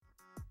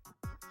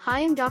Hi,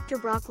 I'm Dr.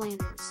 Brock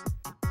Landers.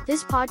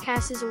 This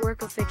podcast is a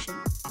work of fiction.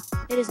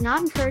 It is not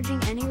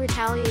encouraging any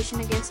retaliation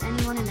against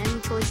anyone in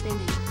any choice they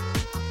make.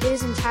 It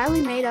is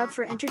entirely made up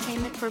for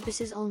entertainment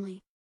purposes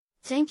only.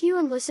 Thank you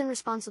and listen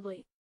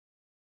responsibly.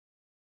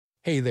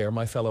 Hey there,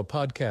 my fellow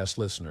podcast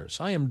listeners.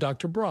 I am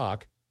Dr.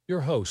 Brock, your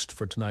host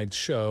for tonight's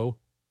show,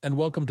 and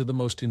welcome to the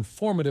most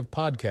informative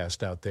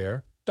podcast out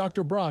there,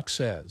 Dr. Brock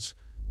Says.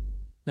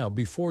 Now,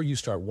 before you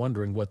start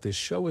wondering what this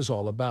show is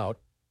all about,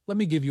 let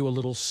me give you a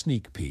little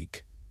sneak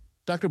peek.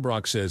 Dr.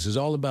 Brock Says is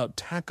all about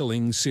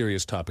tackling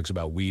serious topics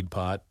about weed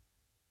pot.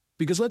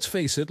 Because let's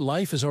face it,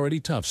 life is already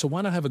tough, so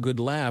why not have a good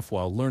laugh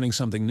while learning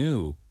something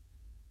new?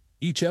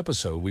 Each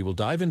episode, we will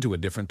dive into a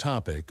different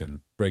topic and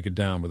break it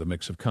down with a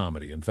mix of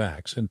comedy and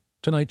facts, and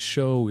tonight's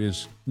show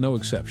is no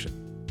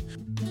exception.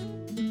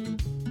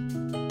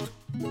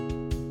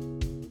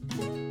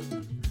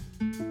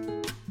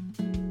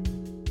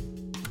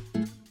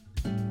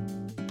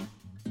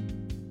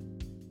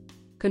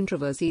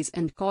 Controversies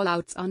and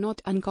call-outs are not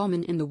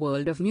uncommon in the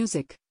world of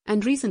music,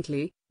 and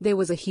recently, there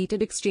was a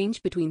heated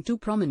exchange between two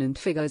prominent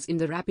figures in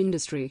the rap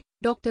industry,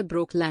 Dr.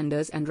 Brock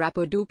Landers and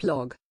rapper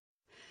Weedpot.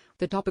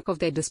 The topic of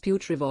their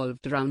dispute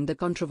revolved around the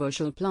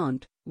controversial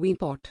plant,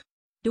 Weedpot.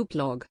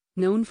 Weedpot,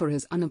 known for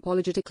his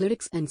unapologetic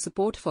lyrics and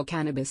support for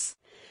cannabis,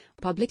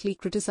 publicly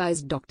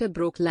criticized Dr.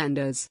 Brock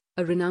Landers,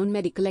 a renowned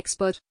medical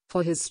expert,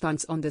 for his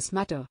stance on this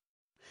matter.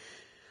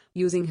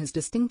 Using his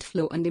distinct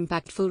flow and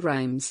impactful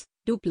rhymes,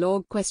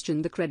 Weedpot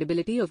questioned the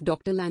credibility of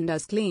Dr.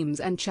 Landers' claims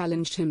and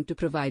challenged him to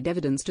provide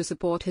evidence to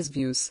support his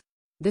views.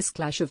 This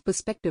clash of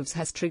perspectives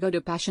has triggered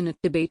a passionate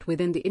debate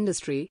within the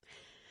industry,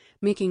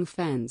 making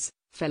fans,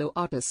 fellow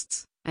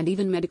artists, and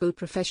even medical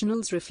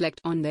professionals reflect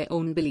on their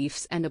own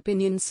beliefs and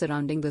opinions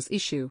surrounding this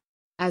issue.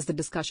 As the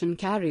discussion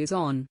carries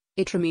on,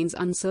 it remains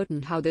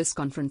uncertain how this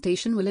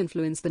confrontation will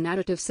influence the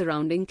narrative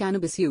surrounding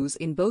cannabis use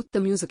in both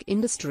the music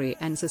industry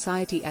and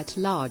society at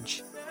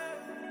large.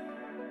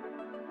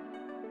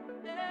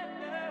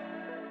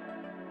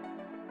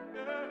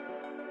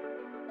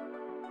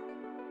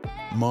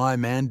 My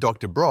man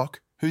Dr.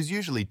 Brock, who's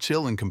usually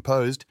chill and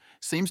composed,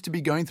 seems to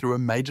be going through a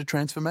major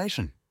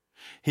transformation.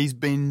 He's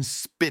been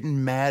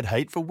spitting mad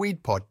hate for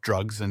weed pot,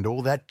 drugs and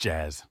all that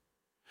jazz.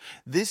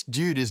 This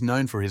dude is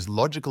known for his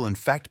logical and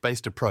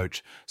fact-based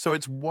approach, so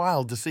it's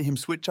wild to see him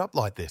switch up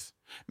like this.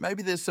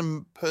 Maybe there's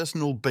some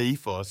personal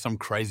beef or some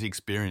crazy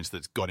experience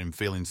that's got him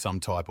feeling some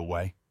type of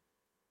way.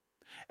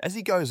 As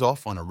he goes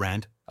off on a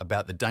rant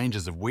about the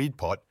dangers of weed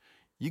pot,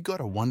 you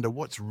gotta wonder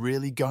what's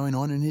really going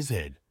on in his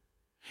head.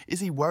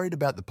 Is he worried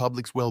about the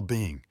public's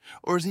well-being,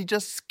 or is he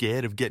just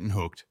scared of getting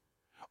hooked?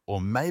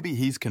 Or maybe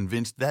he's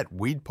convinced that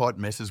weed pot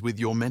messes with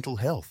your mental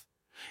health.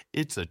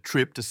 It's a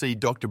trip to see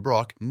Dr.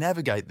 Brock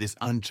navigate this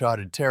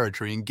uncharted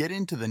territory and get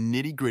into the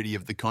nitty-gritty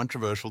of the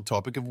controversial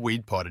topic of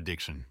weed pot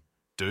addiction.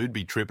 Dude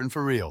be tripping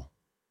for real.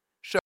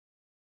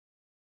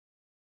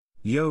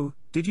 Yo,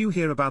 did you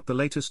hear about the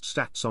latest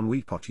stats on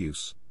weed pot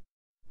use?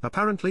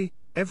 Apparently,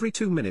 every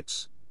 2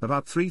 minutes,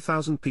 about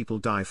 3,000 people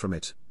die from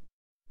it.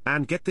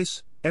 And get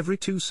this, every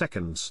 2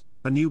 seconds,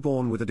 a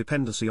newborn with a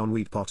dependency on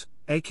weed pot,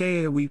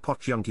 aka a weed pot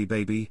junkie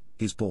baby,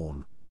 is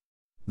born.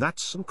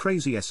 That's some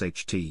crazy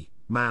SHT,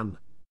 man.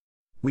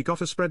 We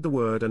gotta spread the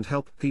word and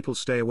help people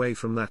stay away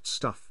from that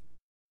stuff.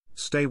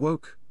 Stay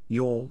woke,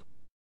 y'all.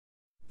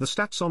 The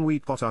stats on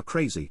weed pot are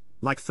crazy,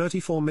 like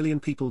 34 million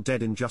people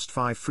dead in just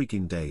 5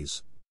 freaking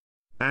days.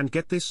 And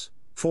get this,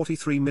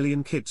 43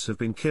 million kids have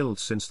been killed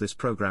since this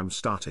program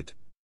started.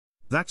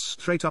 That's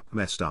straight up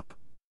messed up.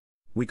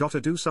 We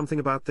gotta do something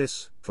about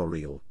this, for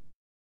real.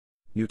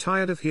 You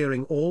tired of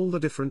hearing all the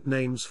different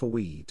names for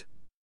weed?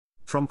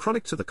 From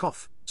chronic to the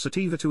cough,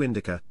 sativa to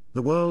indica,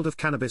 the world of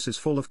cannabis is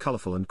full of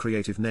colorful and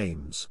creative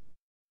names.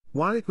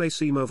 While it may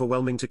seem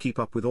overwhelming to keep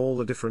up with all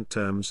the different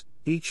terms,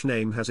 each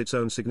name has its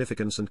own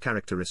significance and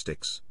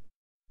characteristics.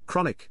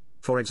 Chronic,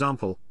 for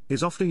example,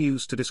 is often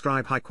used to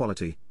describe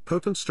high-quality,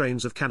 potent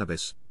strains of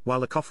cannabis,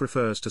 while the cough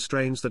refers to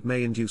strains that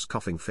may induce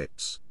coughing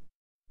fits.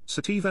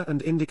 Sativa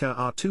and indica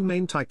are 2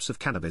 main types of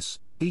cannabis,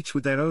 each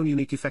with their own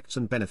unique effects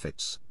and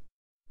benefits.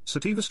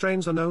 Sativa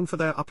strains are known for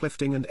their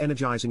uplifting and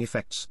energizing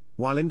effects,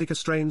 while indica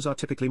strains are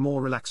typically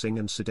more relaxing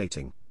and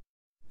sedating.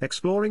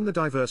 Exploring the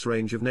diverse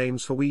range of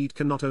names for weed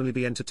can not only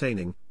be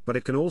entertaining, but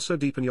it can also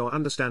deepen your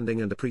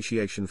understanding and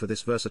appreciation for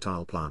this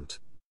versatile plant.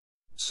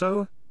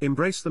 So,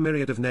 embrace the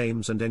myriad of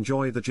names and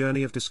enjoy the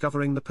journey of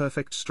discovering the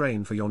perfect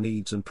strain for your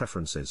needs and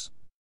preferences.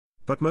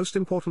 But most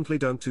importantly,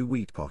 don't do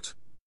weed pot.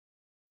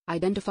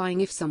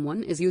 Identifying if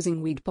someone is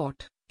using weed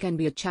pot can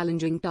be a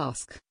challenging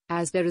task,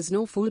 as there is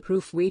no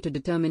foolproof way to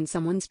determine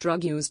someone's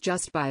drug use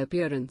just by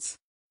appearance.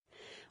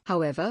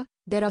 However,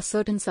 there are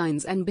certain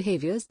signs and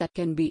behaviors that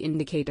can be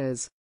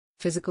indicators.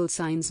 Physical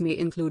signs may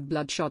include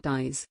bloodshot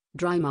eyes,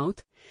 dry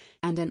mouth,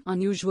 and an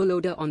unusual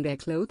odor on their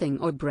clothing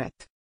or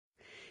breath.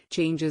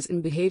 Changes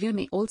in behavior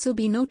may also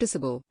be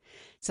noticeable,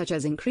 such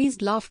as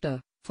increased laughter,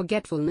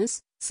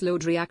 forgetfulness,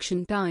 slowed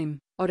reaction time,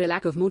 or a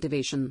lack of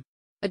motivation.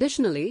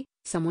 Additionally,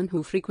 someone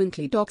who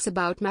frequently talks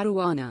about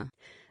marijuana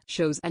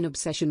shows an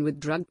obsession with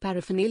drug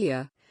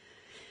paraphernalia,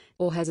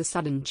 or has a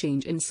sudden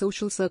change in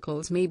social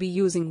circles may be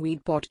using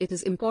Weedpot. It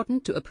is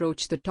important to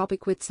approach the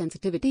topic with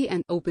sensitivity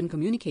and open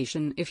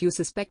communication. If you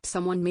suspect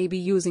someone may be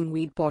using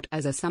Weedpot,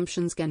 as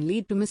assumptions can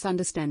lead to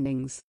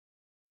misunderstandings.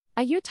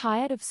 Are you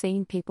tired of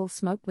seeing people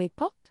smoke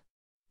Weedpot?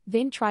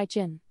 Then try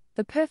gin,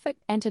 the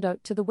perfect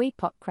antidote to the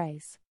Weedpot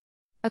craze.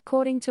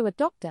 According to a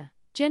doctor,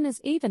 gin is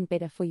even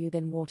better for you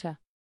than water.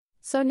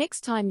 So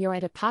next time you're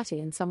at a party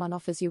and someone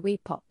offers you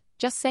Weedpot,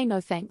 just say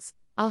no thanks,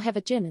 I'll have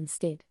a gin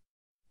instead.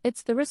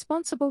 It's the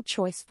responsible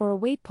choice for a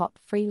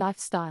Weedpot-free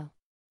lifestyle.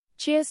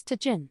 Cheers to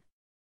gin.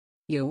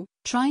 Yo,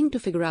 trying to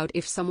figure out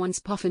if someone's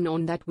puffin'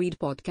 on that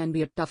Weedpot can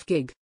be a tough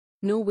gig.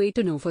 No way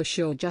to know for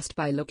sure just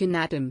by looking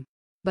at him.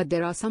 But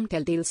there are some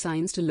telltale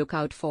signs to look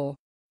out for.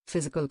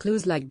 Physical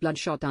clues like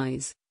bloodshot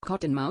eyes,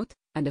 cotton mouth,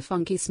 and a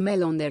funky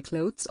smell on their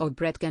clothes or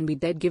breath can be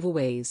dead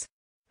giveaways.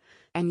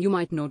 And you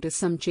might notice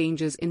some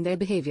changes in their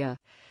behavior,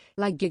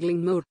 like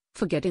giggling more,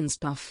 forgetting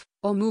stuff,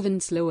 or moving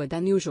slower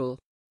than usual.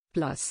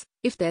 Plus,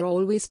 if they're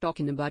always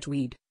talking about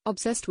weed,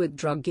 obsessed with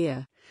drug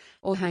gear,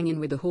 or hanging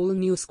with a whole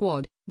new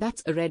squad,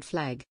 that's a red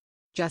flag.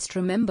 Just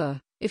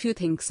remember, if you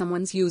think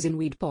someone's using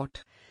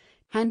Weedpot,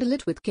 handle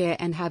it with care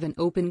and have an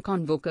open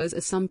convo, 'cause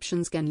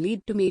assumptions can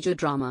lead to major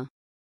drama.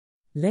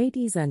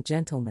 Ladies and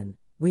gentlemen,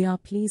 we are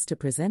pleased to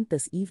present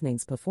this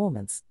evening's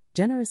performance,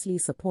 generously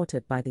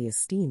supported by the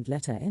esteemed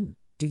letter M.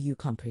 Do you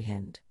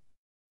comprehend?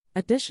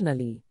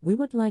 Additionally, we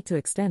would like to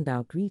extend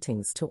our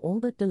greetings to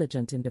all the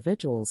diligent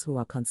individuals who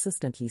are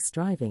consistently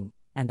striving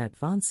and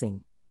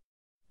advancing.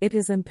 It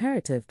is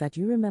imperative that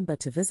you remember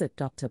to visit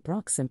Dr.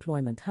 Brock's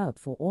Employment Hub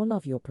for all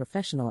of your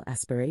professional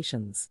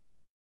aspirations.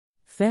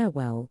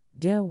 Farewell,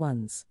 dear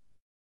ones.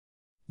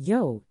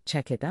 Yo,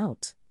 check it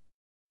out.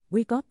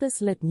 We got this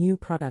lit new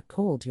product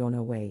called Yawn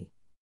Away.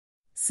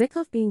 Sick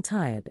of being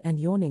tired and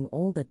yawning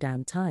all the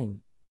damn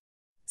time?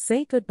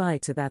 Say goodbye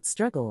to that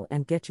struggle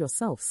and get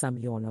yourself some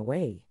Yawn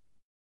Away.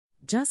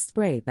 Just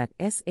spray that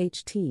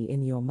SHT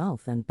in your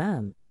mouth and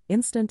bam,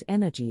 instant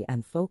energy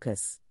and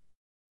focus.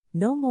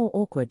 No more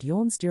awkward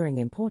yawns during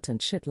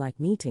important shit like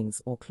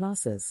meetings or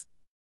classes.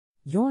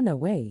 Yawn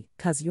Away,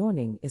 'cause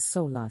yawning is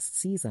so last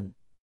season.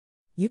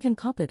 You can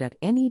cop it at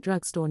any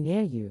drugstore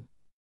near you.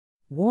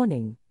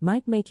 Warning,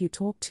 might make you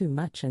talk too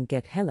much and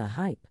get hella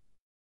hype.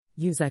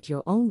 Use at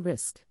your own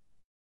risk.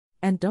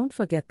 And don't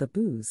forget the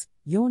booze,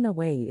 Yawn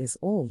Away is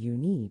all you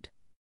need.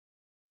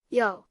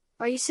 Yo,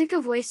 are you sick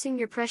of wasting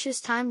your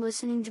precious time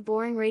listening to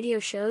boring radio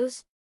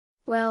shows?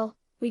 Well,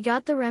 we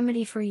got the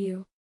remedy for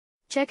you.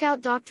 Check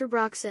out Dr.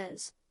 Brock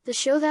Says, the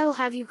show that'll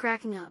have you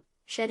cracking up,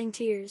 shedding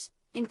tears,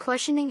 and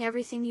questioning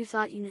everything you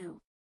thought you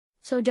knew.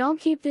 So don't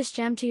keep this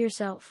gem to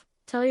yourself.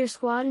 Tell your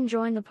squad and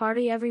join the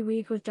party every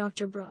week with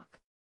Dr. Brock.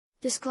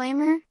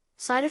 Disclaimer,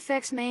 side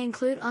effects may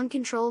include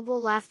uncontrollable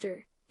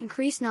laughter,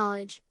 increased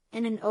knowledge,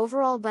 and an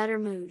overall better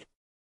mood.